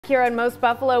Here on Most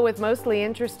Buffalo with Mostly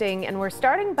Interesting, and we're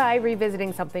starting by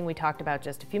revisiting something we talked about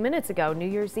just a few minutes ago, New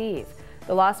Year's Eve.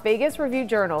 The Las Vegas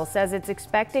Review-Journal says it's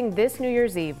expecting this New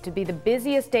Year's Eve to be the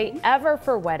busiest day ever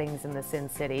for weddings in the Sin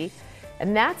City.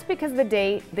 And that's because of the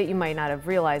date that you might not have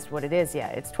realized what it is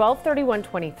yet. It's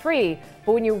 12/31/23,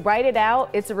 but when you write it out,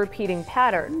 it's a repeating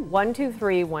pattern,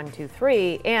 1-2-3,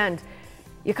 1-2-3, and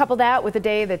you couple that with a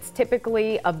day that's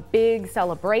typically a big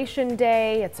celebration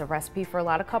day. It's a recipe for a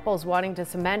lot of couples wanting to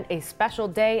cement a special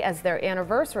day as their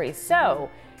anniversary. So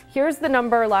here's the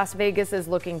number Las Vegas is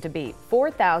looking to beat,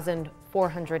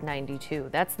 4,492.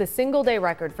 That's the single day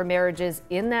record for marriages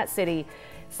in that city,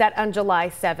 set on July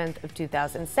 7th of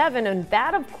 2007. And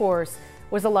that, of course,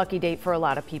 was a lucky date for a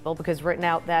lot of people because written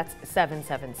out, that's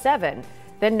 777.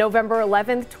 Then November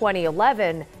 11th,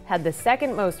 2011 had the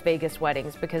second most Vegas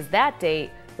weddings because that date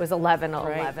was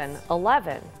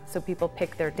 11/11/11. So people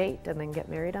pick their date and then get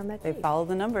married on that date. They follow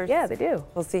the numbers. Yeah, they do.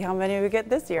 We'll see how many we get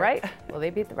this year. Right. Well, they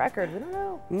beat the record. We don't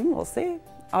know. We'll see.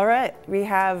 All right. We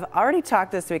have already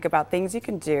talked this week about things you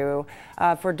can do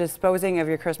for disposing of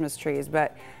your Christmas trees,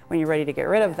 but when you're ready to get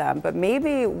rid of them. But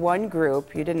maybe one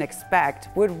group you didn't expect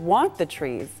would want the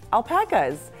trees.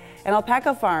 Alpacas. An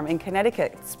alpaca farm in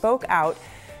Connecticut spoke out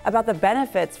about the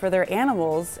benefits for their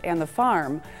animals and the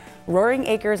farm. Roaring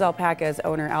Acres Alpacas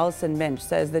owner Allison Minch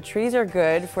says the trees are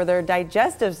good for their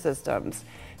digestive systems.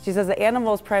 She says the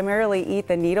animals primarily eat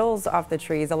the needles off the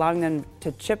trees, allowing them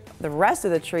to chip the rest of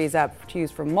the trees up to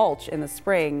use for mulch in the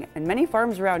spring. And many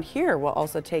farms around here will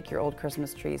also take your old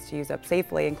Christmas trees to use up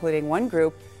safely, including one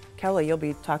group. Kelly, you'll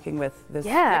be talking with this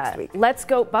next week. Let's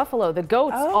Goat Buffalo. The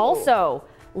goats also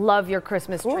love your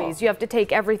Christmas trees. You have to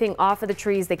take everything off of the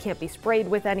trees. They can't be sprayed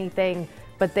with anything,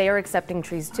 but they are accepting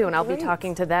trees too. And I'll be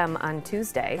talking to them on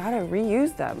Tuesday. Gotta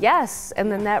reuse them. Yes, and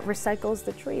then that recycles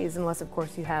the trees, unless of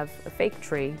course you have a fake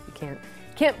tree. You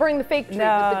can't bring the fake tree,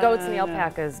 but the goats and the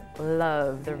alpacas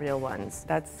love the real ones.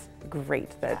 That's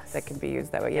great that can be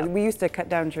used that way. Yeah, we used to cut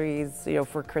down trees,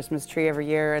 for Christmas tree every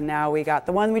year, and now we got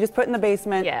the one we just put in the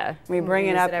basement. Yeah, we bring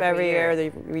it up every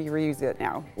year. We reuse it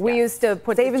now. We used to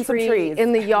put the tree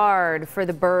in the yard for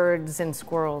the birds and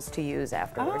squirrels to use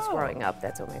afterwards. Growing up,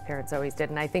 that's what my parents always did.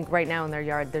 And I think right now in their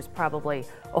yard, there's probably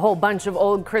a whole bunch of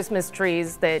old Christmas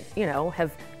trees that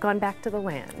have gone back to the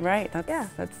land. Right.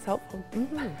 That's helpful.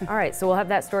 All right, so we'll have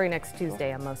that story next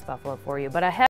Tuesday on Most Buffalo for you. But ahead.